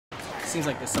Seems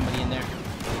like there's somebody in there.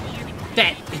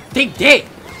 Dead. They dead.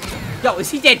 Yo, is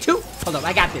he dead too? Hold up,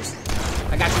 I got this.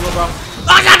 I got you, little bro. Oh,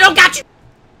 I don't got you.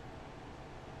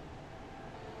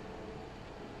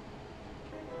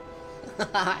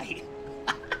 Hi.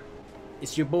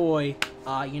 It's your boy.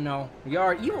 You know,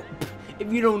 you.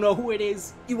 If you don't know who it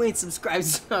is, you ain't subscribed.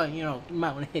 So, you know, you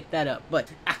might want to hit that up. But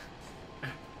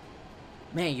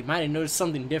man, you might have noticed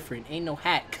something different. Ain't no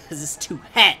hat, cause it's too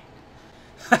hot.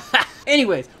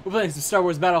 Anyways, we're playing some Star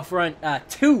Wars Battlefront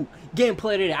 2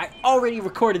 gameplay today. I already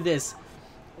recorded this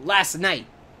last night,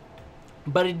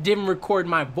 but it didn't record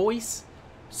my voice,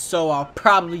 so I'll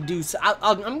probably do.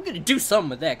 I'm gonna do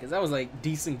something with that because that was like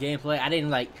decent gameplay. I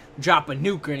didn't like drop a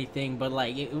nuke or anything, but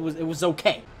like it was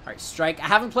okay. All right, Strike. I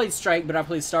haven't played Strike, but I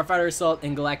played Starfighter Assault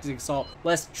and Galactic Assault.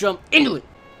 Let's jump into it.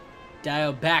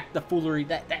 Dial back the foolery.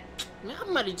 Man, I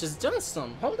might have just done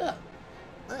something. Hold up.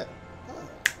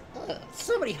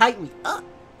 Somebody hype me up.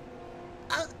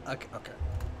 Okay.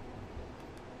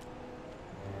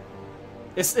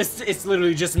 It's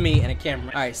literally just me and a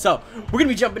camera. All right, so we're gonna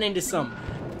be jumping into some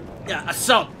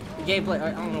assault gameplay. I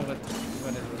don't know what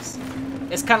it was.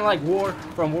 It's kind of like War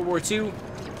from World War II.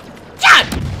 God,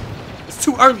 it's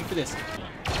too early for this.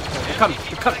 They're coming.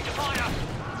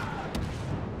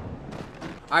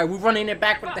 All right, we're running it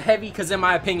back with the heavy because, in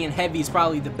my opinion, heavy is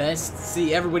probably the best.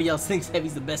 See, everybody else thinks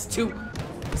heavy's the best too.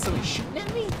 Somebody shooting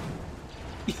at me?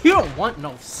 You don't want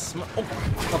no smoke. Oh,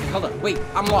 okay, hold up. Wait,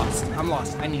 I'm lost.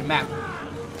 I need a map.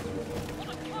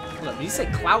 Hold up, did you say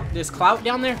clout? There's clout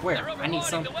down there? Where? I need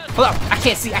some. Hold up, I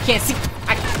can't see. I couldn't see.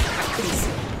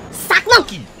 Sock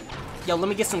monkey! Yo, let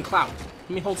me get some clout.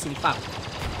 Let me hold some clout.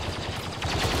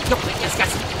 Yo, it's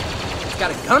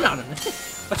got a gun on him.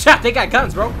 Watch out, they got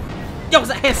guns, bro. Yo, is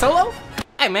that Han Solo?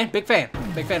 Hey, man, big fan.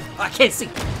 Oh, I can't see.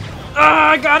 Oh,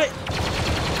 I got it.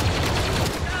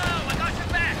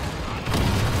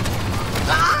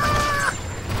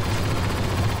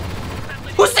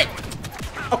 Who's it?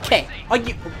 Okay. Are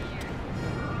you?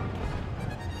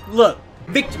 Look,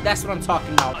 Victor. That's what I'm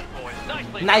talking about.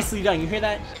 Nicely done. You hear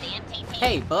that?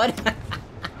 Hey, bud.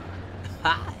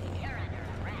 Hi.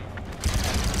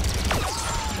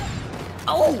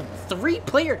 Oh,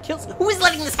 3-player kills. Who is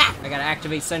letting this happen? I gotta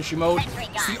activate sentry mode.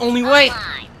 It's the only way.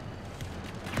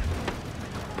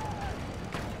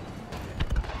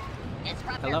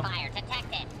 Hello?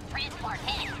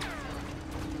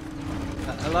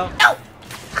 Hello? No!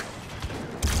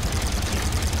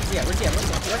 Where's he at?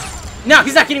 No,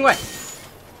 he's not getting away.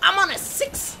 I'm on a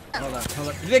 6. Hold up.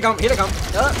 Here they come.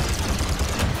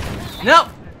 No!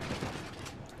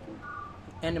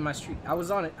 End of my streak. I was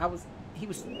on it. He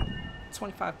was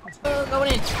 25 points.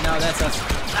 Going in. No, that's us.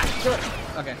 Kill it.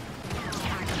 Okay.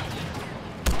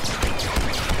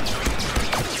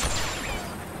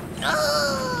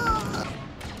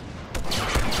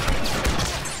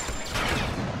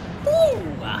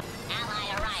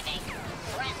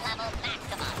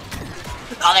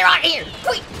 Oh, they're out here!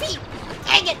 Quick, feed!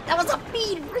 Dang it! That was a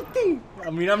feed right there!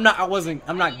 I mean, I'm not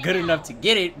good enough to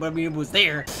get it, but I mean, it was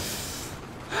there.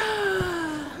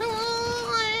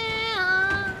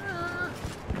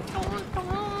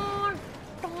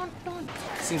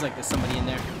 Seems like there's somebody in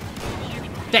there.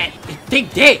 Dead! They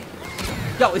dead!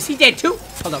 Yo, is he dead too?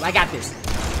 Hold up, I got this.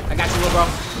 I got you, little bro.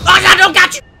 Oh, I don't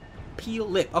got you! Peel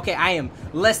lip. Okay, I am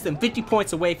less than 50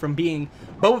 points away from being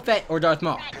Boba Fett or Darth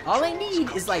Maul. All I need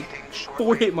is like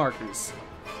 4 hit markers.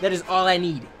 That is all I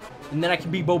need. And then I can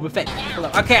be Boba Fett. Hold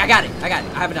up. Okay, I got it. I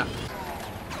have enough.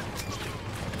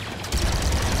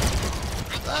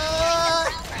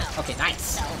 Okay,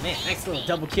 nice. Oh, man, nice little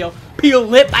double kill. Peel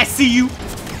lip, I see you.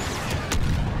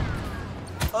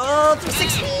 Oh,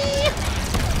 360.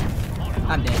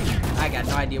 I'm dead. I got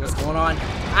no idea what's going on.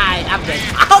 I'm dead.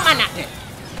 How am I not dead?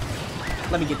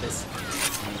 Let me get this.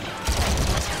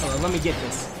 Hold on, let me get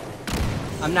this.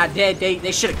 I'm not dead.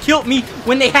 They should have killed me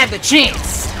when they had the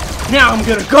chance. Now I'm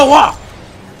gonna go off.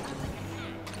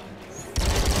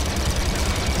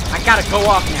 I gotta go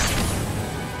off now.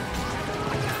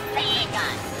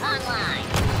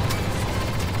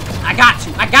 I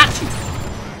got you.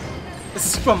 This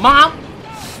is for Mom.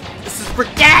 This is for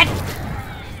Dad.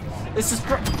 This is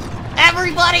for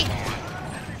everybody.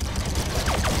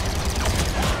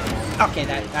 Okay,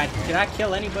 did I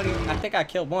kill anybody? I think I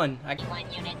killed one.